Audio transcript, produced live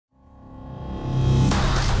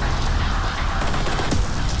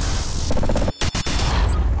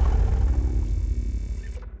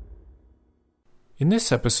In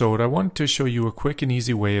this episode, I wanted to show you a quick and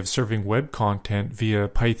easy way of serving web content via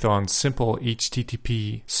Python's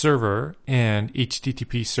SimpleHTTPServer and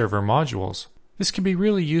HTTPServer modules. This can be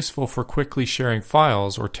really useful for quickly sharing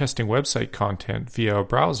files or testing website content via a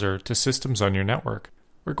browser to systems on your network.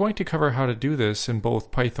 We're going to cover how to do this in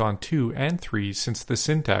both Python 2 and 3 since the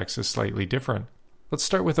syntax is slightly different. Let's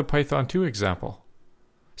start with a Python 2 example.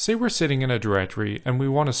 Say we're sitting in a directory and we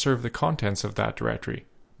want to serve the contents of that directory,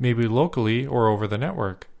 maybe locally or over the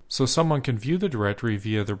network, so someone can view the directory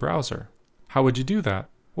via their browser. How would you do that?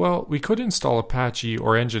 Well, we could install Apache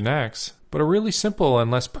or Nginx, but a really simple and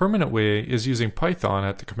less permanent way is using Python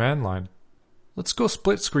at the command line. Let's go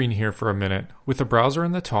split screen here for a minute, with the browser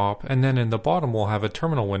in the top, and then in the bottom we'll have a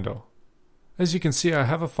terminal window. As you can see, I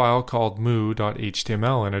have a file called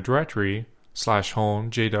moo.html in a directory /home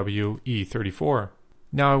jwe34.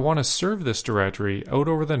 Now I want to serve this directory out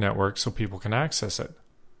over the network so people can access it.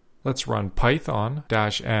 Let's run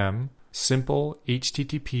python-m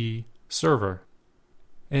SimpleHTTPServer.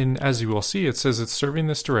 And as you will see, it says it's serving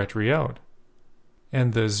this directory out.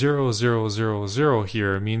 And the 0000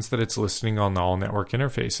 here means that it's listening on all network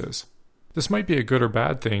interfaces. This might be a good or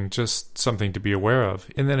bad thing, just something to be aware of.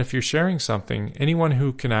 And then if you're sharing something, anyone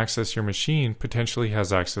who can access your machine potentially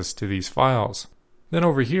has access to these files. Then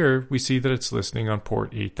over here, we see that it's listening on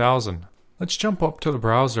port 8000. Let's jump up to the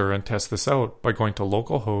browser and test this out by going to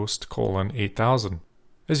localhost:8000.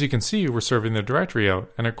 As you can see, we're serving the directory out,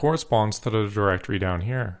 and it corresponds to the directory down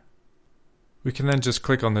here. We can then just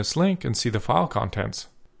click on this link and see the file contents.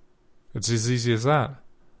 It's as easy as that.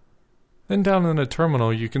 Then down in the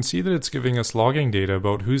terminal, you can see that it's giving us logging data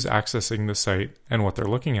about who's accessing the site and what they're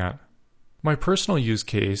looking at. My personal use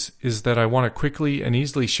case is that I want to quickly and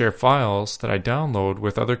easily share files that I download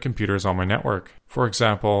with other computers on my network. For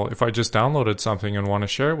example, if I just downloaded something and want to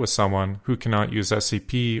share it with someone who cannot use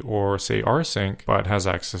SCP or say rsync but has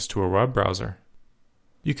access to a web browser.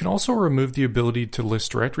 You can also remove the ability to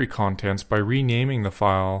list directory contents by renaming the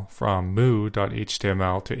file from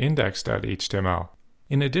moo.html to index.html.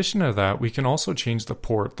 In addition to that, we can also change the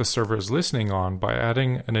port the server is listening on by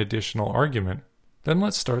adding an additional argument. Then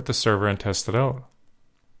let's start the server and test it out.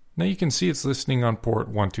 Now you can see it's listening on port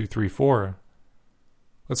 1234.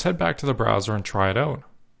 Let's head back to the browser and try it out.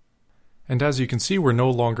 And as you can see, we're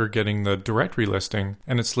no longer getting the directory listing,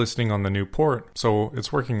 and it's listening on the new port, so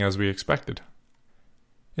it's working as we expected.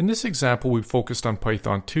 In this example, we focused on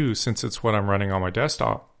Python 2 since it's what I'm running on my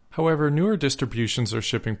desktop. However, newer distributions are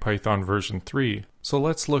shipping Python version 3, so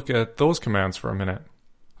let's look at those commands for a minute.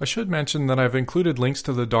 I should mention that I've included links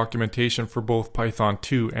to the documentation for both Python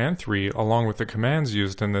 2 and 3 along with the commands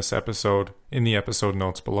used in this episode in the episode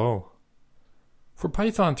notes below. For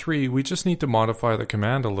Python 3, we just need to modify the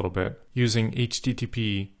command a little bit using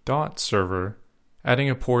http.server, adding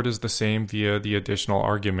a port is the same via the additional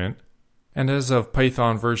argument, and as of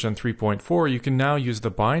Python version 3.4, you can now use the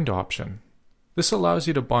bind option. This allows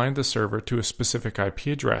you to bind the server to a specific IP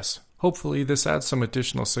address. Hopefully this adds some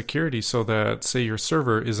additional security so that, say, your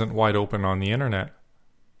server isn't wide open on the internet.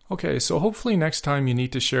 Okay, so hopefully next time you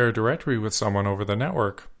need to share a directory with someone over the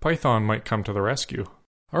network, Python might come to the rescue.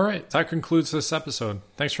 Alright, that concludes this episode.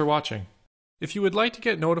 Thanks for watching. If you would like to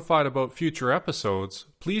get notified about future episodes,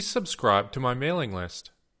 please subscribe to my mailing list.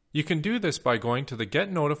 You can do this by going to the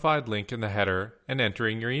Get Notified link in the header and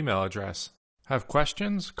entering your email address. Have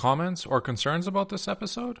questions, comments, or concerns about this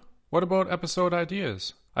episode? What about episode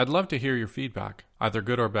ideas? I'd love to hear your feedback, either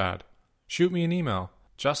good or bad. Shoot me an email,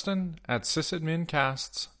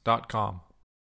 justin@sysadmincasts.com.